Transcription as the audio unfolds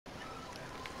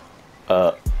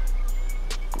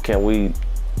Can we?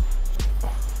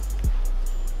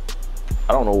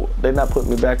 I don't know. They not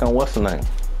putting me back on what's the name?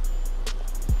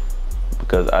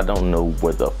 Because I don't know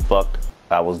where the fuck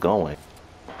I was going.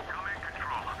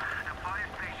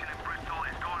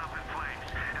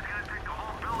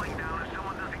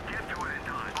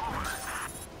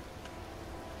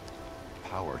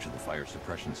 Power to the fire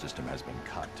suppression system has been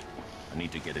cut. I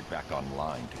need to get it back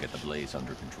online to get the blaze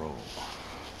under control.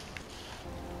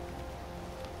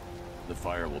 The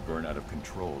fire will burn out of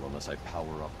control unless I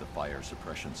power up the fire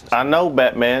suppression system. I know,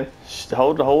 Batman.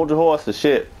 Hold your horses,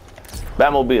 shit.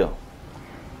 Batmobile.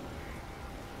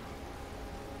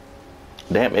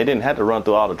 Damn, it didn't have to run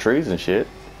through all the trees and shit.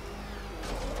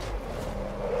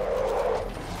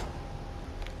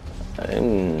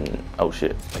 Oh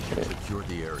shit. I can secure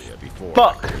the area before.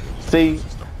 Fuck! See?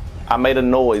 I made a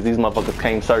noise. These motherfuckers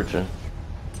came searching.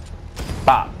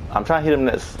 Pop. I'm trying to hit him in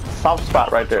that soft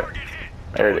spot right there.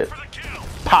 There it is.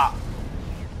 Pop.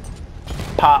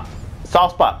 Pop.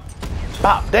 Soft spot.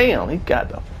 Pop. Damn, he got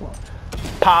the fuck.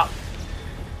 Pop.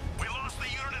 We lost the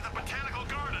unit at the Botanical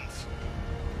Gardens.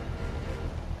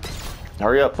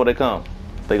 Hurry up before they come.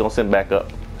 They gonna send back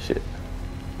up. Shit.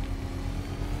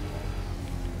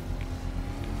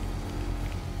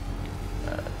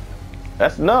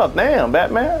 That's enough. Damn,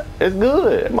 Batman. It's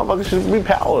good. That motherfucker should be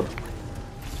powered.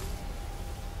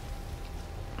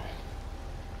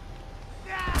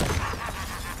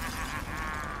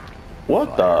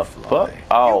 What the fuck?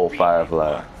 Oh,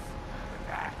 Firefly.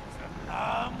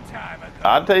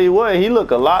 I tell you what, he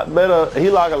look a lot better. He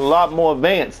like a lot more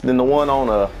advanced than the one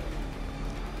on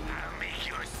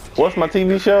what's my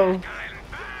TV show?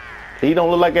 He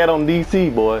don't look like that on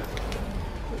DC, boy.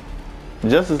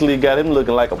 Justice League got him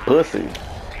looking like a pussy.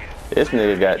 This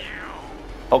nigga got.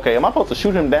 Okay, am I supposed to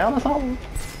shoot him down or something?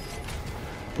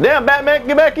 Damn, Batman,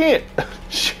 get back in.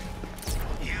 Shit.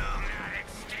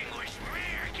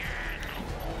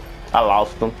 I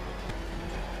lost him.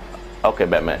 Okay,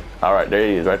 Batman. All right, there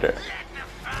he is, right there.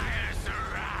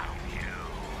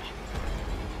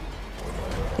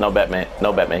 No, Batman.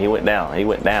 No, Batman. He went down. He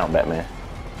went down, Batman.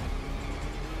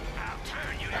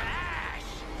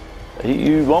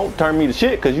 You won't turn me to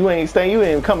shit because you ain't staying. You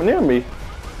ain't coming near me.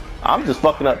 I'm just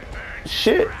fucking up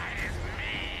shit.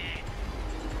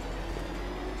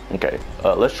 Okay,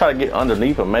 let's try to get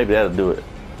underneath him. Maybe that'll do it.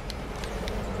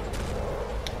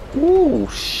 Ooh,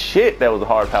 shit, that was a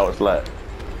hard power slap.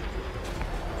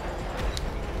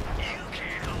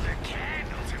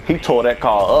 He tore that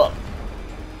car up.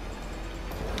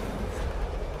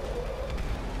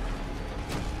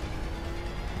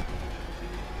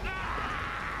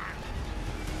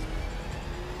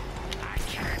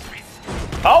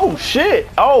 Oh shit!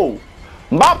 Oh,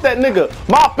 mop that nigga!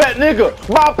 Mop that nigga!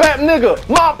 Mop that nigga!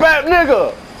 Mop that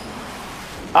nigga!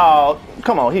 Oh,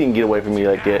 come on! He didn't get away from me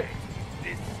like that.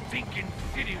 This stinking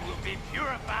city will be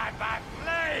purified by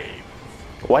flames.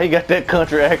 Why he got that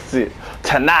country accent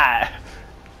tonight?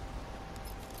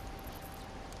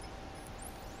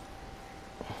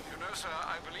 You know, sir,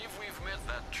 I believe we've met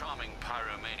that charming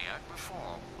pyromaniac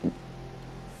before.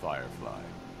 Firefly.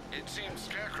 It seems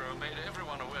Scarecrow made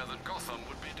everyone aware that Gotham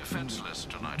would be defenseless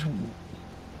tonight.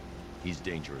 He's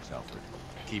dangerous, Alfred.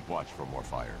 Keep watch for more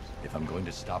fires. If I'm going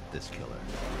to stop this killer,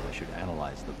 I should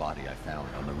analyze the body I found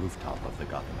on the rooftop of the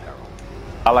Gotham Herald.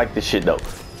 I like this shit though.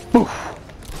 Oof.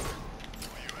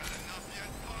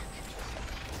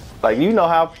 Like, you know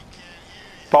how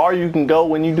far you can go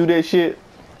when you do that shit?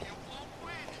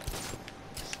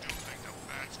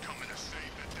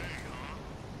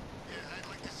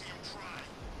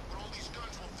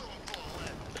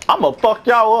 I'ma fuck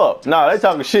y'all up. Nah, they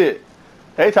talking shit.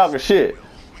 They talking shit.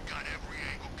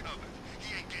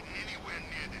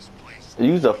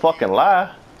 Use a fucking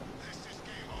lie.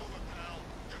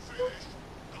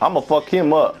 I'ma fuck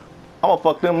him up. I'ma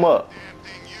fuck them up.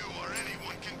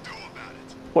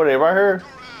 What are they right here?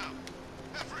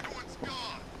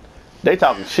 They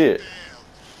talking shit.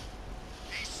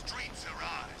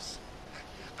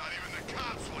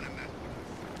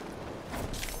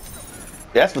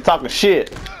 That's for talking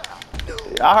shit.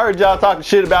 I heard y'all talking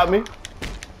shit about me.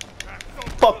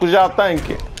 Fuck was y'all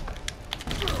thinking?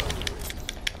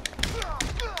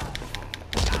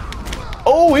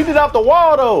 Oh, he did off the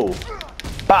wall though.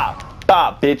 Bop,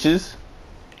 bop, bitches.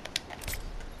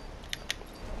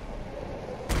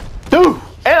 Dude,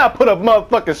 and I put a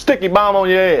motherfucking sticky bomb on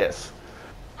your ass.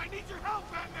 I need your help,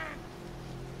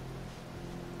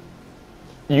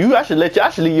 Batman. I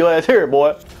should leave your ass here,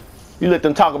 boy. You let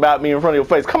them talk about me in front of your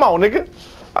face. Come on, nigga.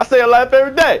 I stay alive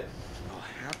every day. What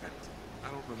happened? I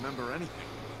don't remember anything.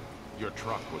 Your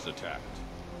truck was attacked.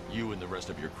 You and the rest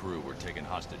of your crew were taken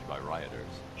hostage by rioters.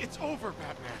 It's over,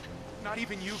 Batman. Not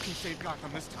even you can save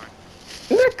Gotham this time.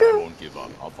 I Nigga, won't give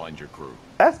up. I'll find your crew.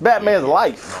 that's Batman's An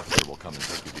life. officer will come and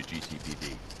take you to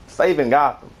GCPD. Saving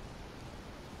Gotham.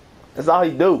 That's all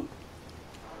he do.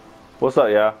 What's up,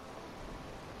 y'all?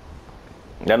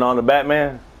 Y'all know I'm the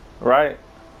Batman, right?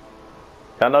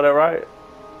 Y'all know that, right?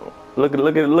 Look at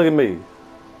me.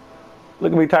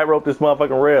 Look at me tightrope this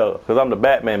motherfucking rail, cause I'm the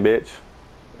Batman, bitch.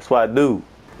 That's what I do.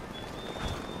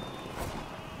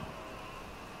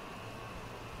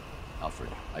 Alfred,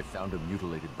 I found a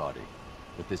mutilated body,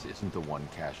 but this isn't the one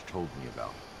Cash told me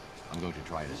about. I'm going to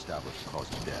try and establish the cause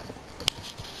of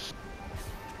death.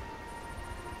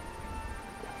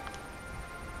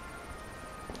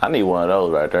 I need one of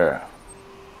those right there.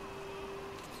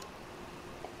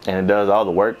 And it does all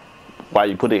the work while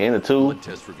you put it in the tube. Blood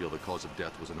tests reveal the cause of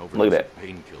death was an Look overdose at of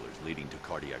painkillers leading to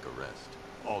cardiac arrest.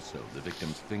 Also, the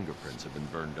victim's fingerprints have been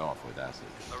burned off with acid.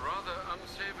 A rather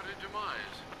unsavory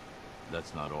demise.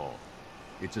 That's not all.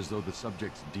 It's as though the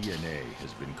subject's DNA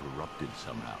has been corrupted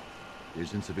somehow.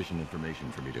 There's insufficient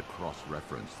information for me to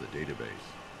cross-reference the database.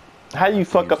 How you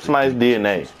fuck up somebody's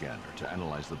DNA? Scanner to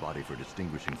analyze the body for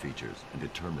distinguishing features and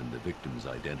determine the victim's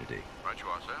identity. Right you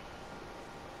are, sir.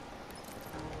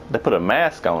 They put a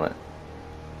mask on it.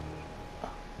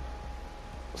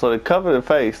 So they cover the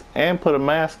face and put a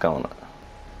mask on it.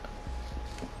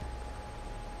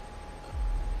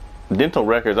 Dental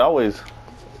records always,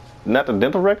 not the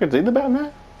dental records either,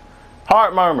 Batman?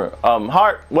 Heart murmur,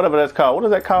 heart, whatever that's called. What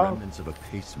is that called? Remnants of a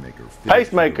pacemaker.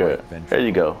 Pacemaker. There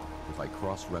you go. If I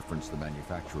cross-reference the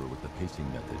manufacturer with the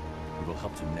pacing method, it will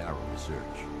help to narrow the search.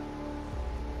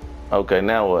 Okay,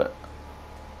 now what?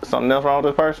 Something else wrong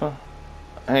with this person?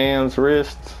 Hands,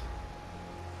 wrists.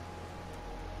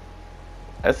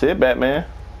 That's it, Batman.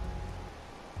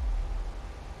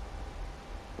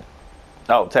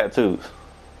 Oh, tattoos.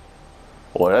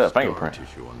 Boy, that's a fingerprint.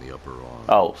 Tissue on the upper arm.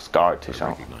 Oh, scar tissue. I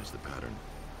recognize the pattern.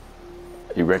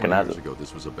 You recognize years it? ago,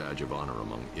 this was a badge of honor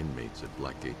among inmates at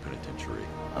Blackgate Penitentiary.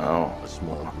 Oh. A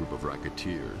small group of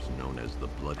racketeers known as the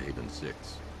Bloodhaven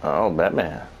Six. Oh,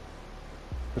 Batman.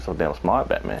 You're so damn smart,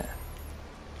 Batman.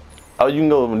 Oh, you can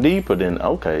go deeper then.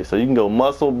 Okay, so you can go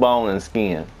muscle, bone, and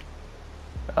skin.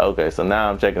 Okay, so now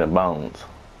I'm checking the bones.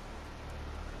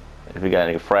 If you got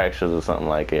any fractures or something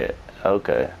like that.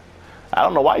 Okay. I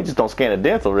don't know why you just don't scan the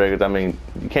dental records. I mean,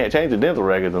 you can't change the dental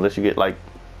records unless you get like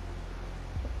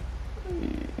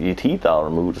your teeth all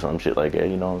removed or some shit like that.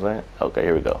 You know what I'm saying? Okay,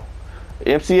 here we go.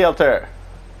 MCL tear.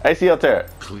 ACL tear.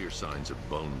 Clear signs of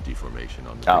bone deformation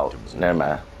on the victim's never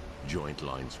mind. Joint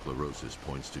line sclerosis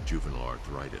points to juvenile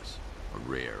arthritis, a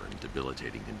rare and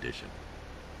debilitating condition.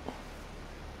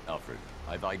 Alfred,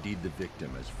 I've ID'd the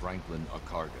victim as Franklin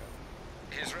Acarga.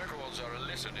 His records are a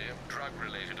litany of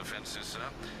drug-related offenses, sir.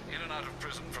 In and out of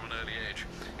prison from an early age.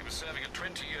 He was serving a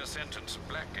 20-year sentence at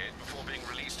Blackgate before being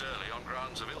released early on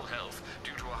grounds of ill health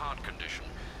due to a heart condition.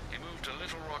 He moved to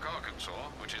Little Rock, Arkansas,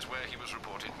 which is where he was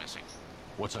reported missing.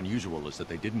 What's unusual is that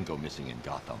they didn't go missing in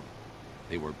Gotham.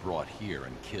 They were brought here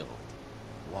and killed.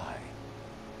 Why?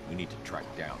 We need to track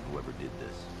down whoever did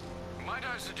this. Might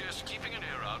I suggest keeping an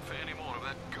ear out for any more of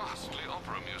that ghastly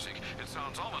opera music? It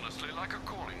sounds ominously like a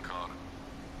calling card.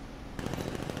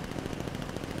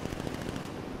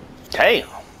 Damn.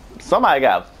 Somebody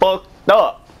got fucked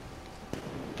up.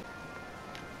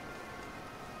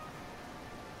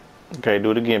 Okay,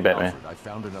 do it again, Batman. Alfred, I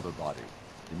found another body.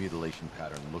 The mutilation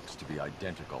pattern looks to be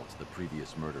identical to the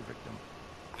previous murder victim.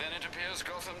 Then it appears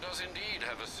Gotham does indeed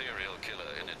have a serial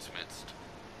killer in its midst.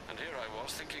 And here I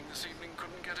was thinking this evening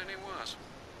couldn't get any worse.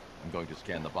 I'm going to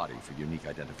scan the body for unique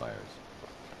identifiers.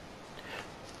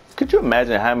 Could you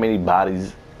imagine how many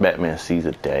bodies Batman sees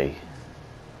a day?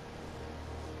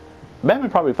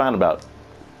 Batman probably find about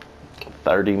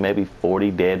 30, maybe 40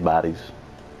 dead bodies.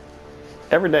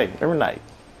 Every day, every night.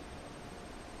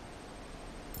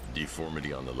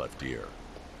 Deformity on the left ear.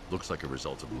 Looks like a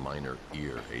result of minor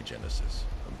ear agenesis,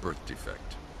 a birth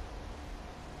defect.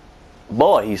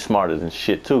 Boy, he's smarter than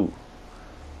shit too.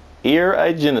 Ear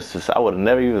agenesis. I would have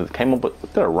never even came up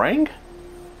with a ring?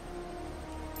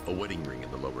 A wedding ring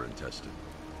in the lower intestine.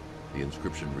 The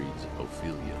inscription reads,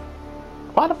 Ophelia.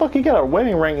 Why the fuck he got a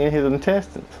wedding ring in his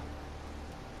intestines?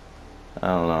 I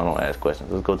don't know, I don't ask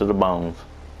questions. Let's go to the bones.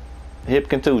 Hip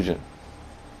contusion.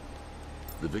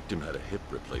 The victim had a hip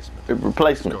replacement. Hip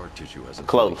replacement. Scar tissue hasn't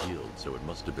Close. fully healed, so it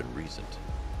must have been recent.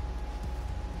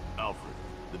 Alfred,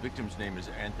 the victim's name is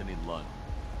Anthony Lund.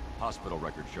 Hospital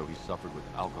records show he suffered with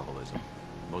alcoholism,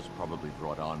 most probably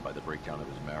brought on by the breakdown of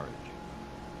his marriage.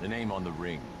 The name on the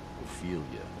ring, Ophelia,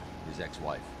 his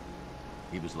ex-wife.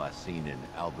 He was last seen in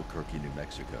Albuquerque, New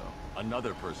Mexico.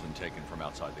 Another person taken from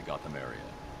outside the Gotham area.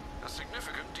 A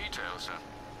significant detail, sir.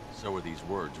 So are these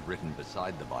words written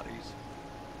beside the bodies.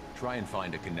 Try and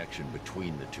find a connection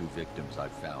between the two victims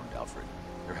I've found, Alfred.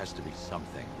 There has to be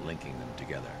something linking them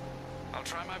together. I'll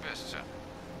try my best, sir.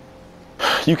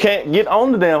 You can't get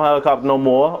on the damn helicopter no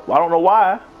more. I don't know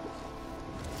why.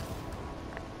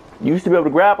 You used to be able to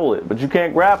grapple it, but you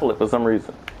can't grapple it for some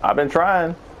reason. I've been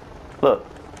trying. Look.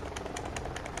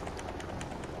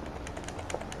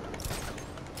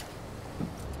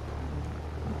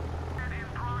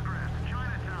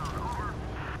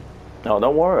 No,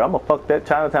 don't worry. I'm gonna fuck that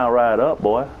Chinatown ride up,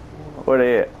 boy. Where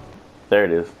they at? There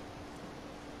it is.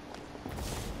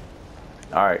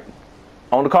 Alright.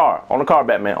 On the car,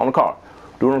 Batman. On the car.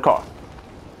 Do it on the car.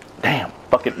 Damn.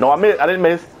 Fuck it. No, I missed. I didn't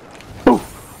miss.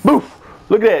 Boof. Boof.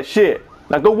 Look at that shit.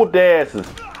 Now go whoop their asses.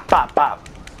 Bop, bop.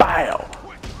 Bow.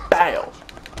 Bow.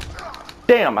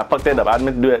 Damn, I fucked that up. I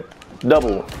meant to do that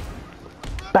double.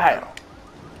 Bow.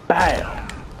 Bow.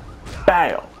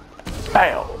 Bow.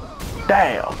 Bow.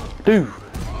 Down. Do.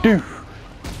 Do.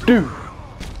 Do.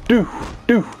 Do.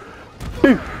 Do.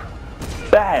 Do.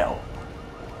 Bow.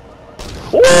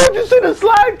 Oh, did you see the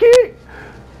slide kick?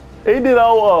 He did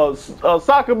a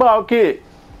soccer ball kick.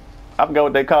 I forgot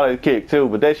what they call it, kick too,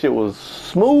 but that shit was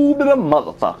smooth to the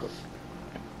motherfuckers.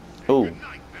 Ooh.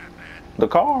 The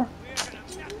car?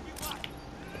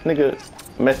 Nigga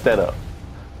messed that up.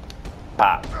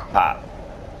 Pop, pop.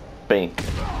 Bing.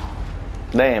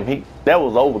 Damn, that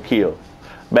was overkill.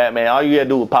 Batman, all you gotta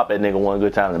do was pop that nigga one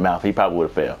good time in the mouth. He probably would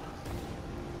have failed.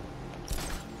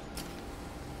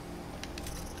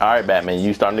 Alright, Batman,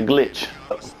 you starting to glitch.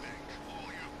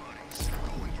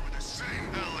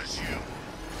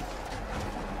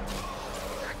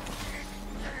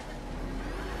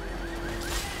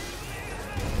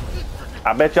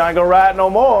 I bet y'all ain't gonna ride no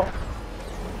more.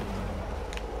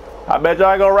 I bet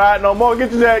y'all ain't gonna ride no more.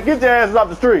 Get your asses off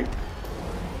the street.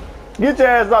 Get your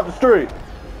asses off the street.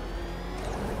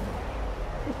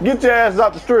 Get your asses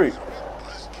off the street.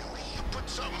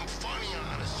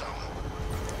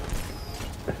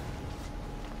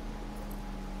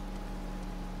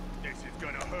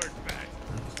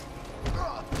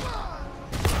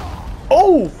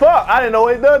 Oh, fuck. I didn't know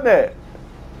he done that.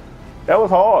 That was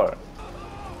hard.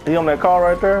 He on that car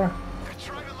right there?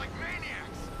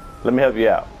 Let me help you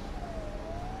out.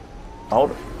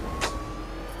 Hold it.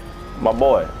 My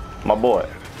boy. My boy.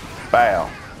 Foul.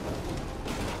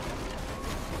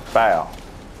 Foul.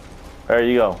 There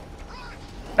you go.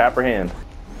 Apprehend.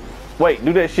 Wait,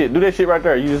 do that shit. Do that shit right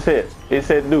there. You just hit. It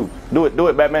said do. Do it. Do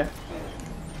it, Batman.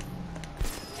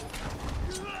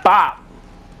 Bop.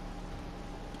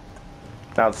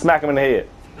 Now smack him in the head.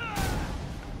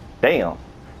 Damn.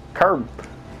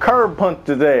 Curb punched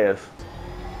his ass.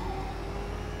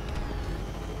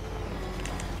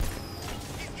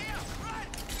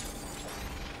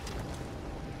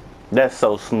 That's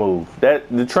so smooth.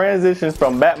 The transition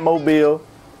from Batmobile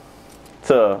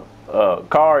to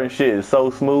car and shit is so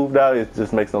smooth out. It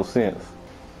just makes no sense.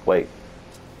 Wait.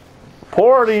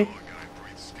 Party.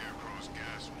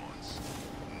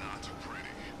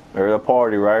 There's a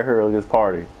party right here. Look at this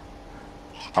party.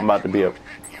 I'm about to be a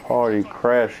party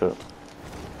crasher.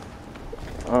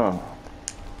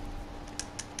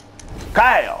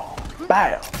 Kyle.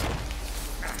 Bow.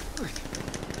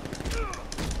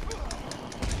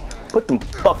 Put them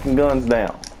fucking guns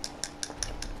down.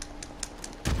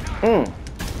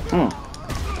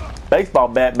 Baseball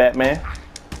bat, Batman.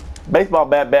 Baseball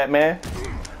bat, Batman.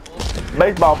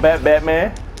 Baseball bat,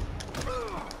 Batman.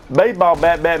 Baseball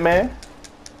bat, Batman.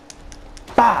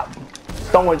 Pop.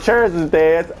 Throwing chairs at his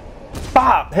ass.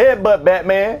 Pop. Headbutt,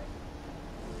 Batman.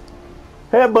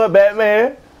 Headbutt,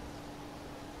 Batman.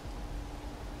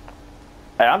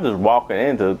 Hey, I'm just walking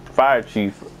into fire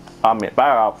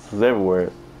officers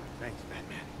everywhere. Thanks,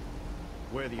 Batman.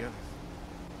 Where are the others?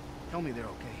 Tell me they're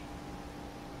okay.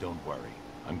 Don't worry.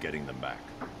 I'm getting them back.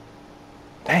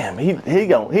 Damn, he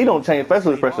don't change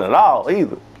facial expression at all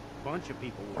either. Bunch of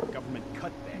people with government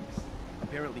cutbacks.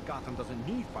 Apparently Gotham doesn't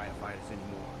need firefighters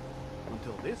anymore.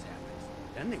 Until this happens,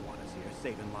 then they want us here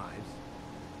saving lives.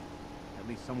 At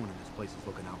least someone in this place is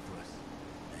looking out for us.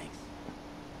 Thanks.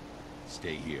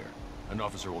 Stay here. An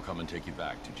officer will come and take you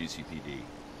back to GCPD.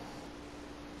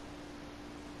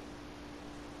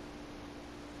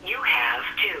 You have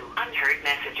 2 unheard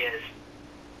messages.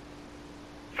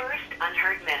 First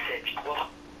unheard message. Well,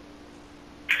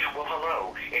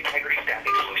 hello. Integrity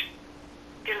Staffing Solutions.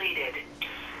 Deleted.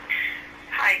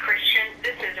 Hi, Christian.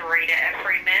 This is Rita at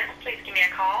Freeman. Please give me a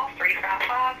call,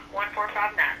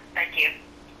 355-1459. Thank you.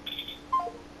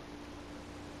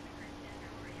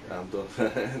 though.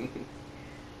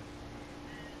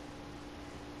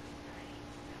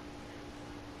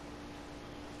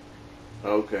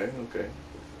 Okay, okay.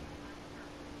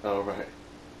 All right.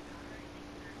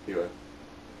 You right.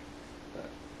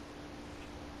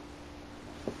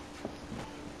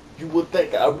 You would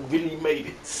think I really made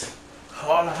it.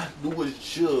 All I do is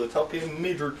judge, talking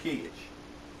major catch.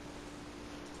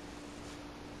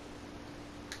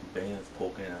 Bands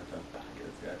poking out the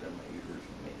pockets, got the majors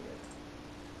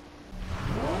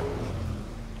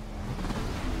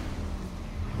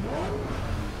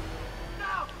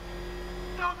No!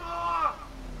 No more!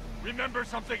 Remember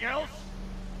something else?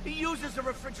 He uses a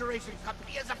refrigeration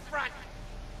company as a front.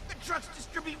 The trucks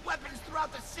distribute weapons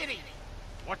throughout the city.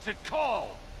 What's it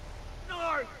called?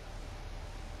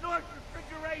 North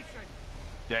Refrigeration.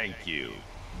 Thank you.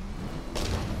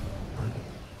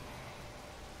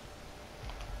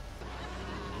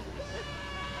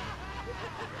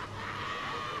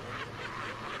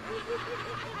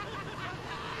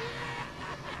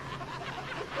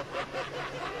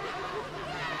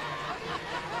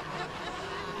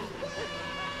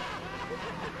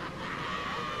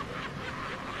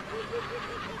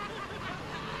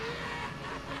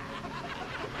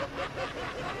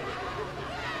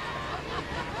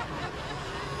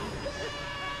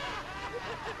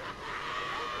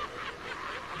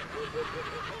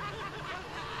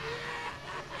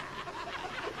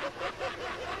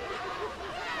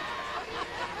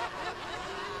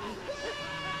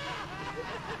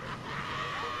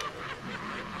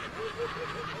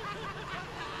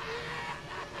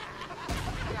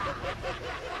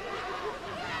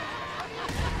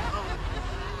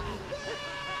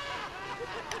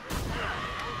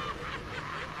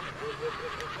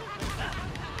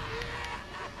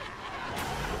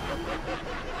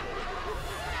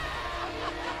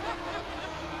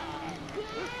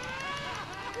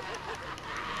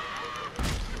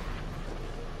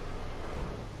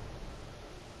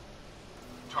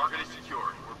 Target is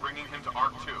secured. We're bringing him to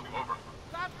Ark 2. Over.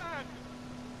 Batman!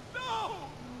 No!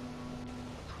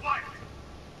 Quiet!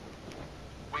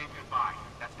 Wave goodbye.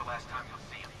 That's the last time you'll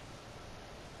see him.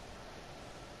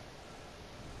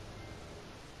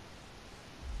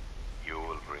 You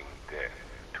will bring death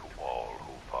to all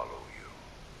who follow you.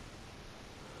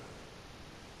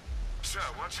 Sir,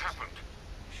 what's happened?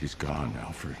 She's gone,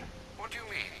 Alfred. What do you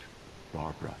mean?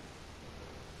 Barbara.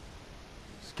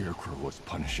 Scarecrow was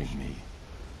punishing me.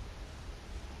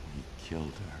 He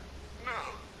killed her. No.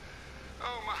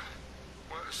 Oh, my...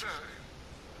 Well, sir,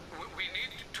 we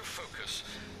need to focus.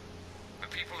 The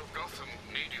people of Gotham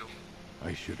need you.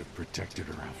 I should have protected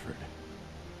her, Alfred.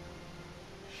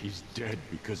 She's dead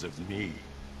because of me.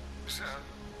 Sir,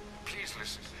 please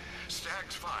listen.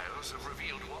 Stagg's files have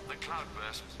revealed what the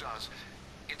Cloudburst does.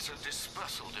 It's a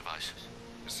dispersal device.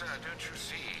 Sir, don't you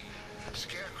see?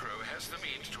 Scarecrow has the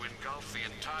means to engulf the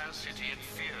entire city in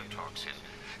fear toxin.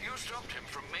 You stopped him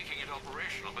from making it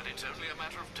operational, but it's only a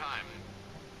matter of time.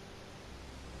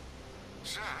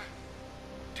 Sir,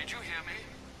 did you hear me?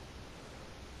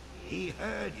 He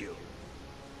heard you.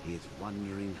 He's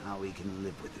wondering how he can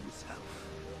live with himself.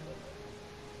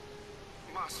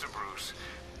 Master Bruce,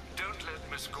 don't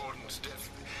let Miss Gordon's death...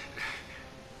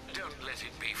 Don't let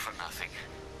it be for nothing.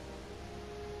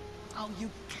 Oh, you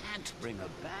can't bring her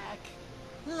back.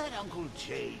 Let Uncle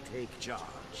Jay take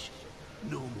charge.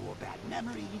 No more bad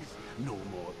memories, no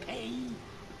more pain,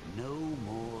 no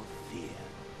more fear.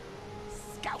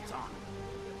 Scouts on!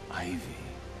 Ivy.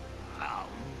 Oh,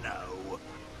 no.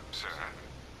 Sir?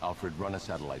 Alfred, run a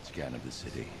satellite scan of the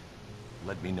city.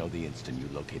 Let me know the instant you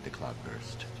locate the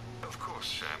Cloudburst. Of course,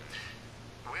 sir.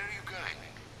 Where are you going?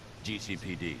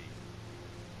 GCPD.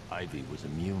 Ivy was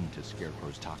immune to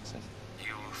Scarecrow's toxin.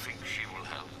 You think she will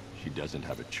help? She doesn't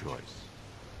have a choice.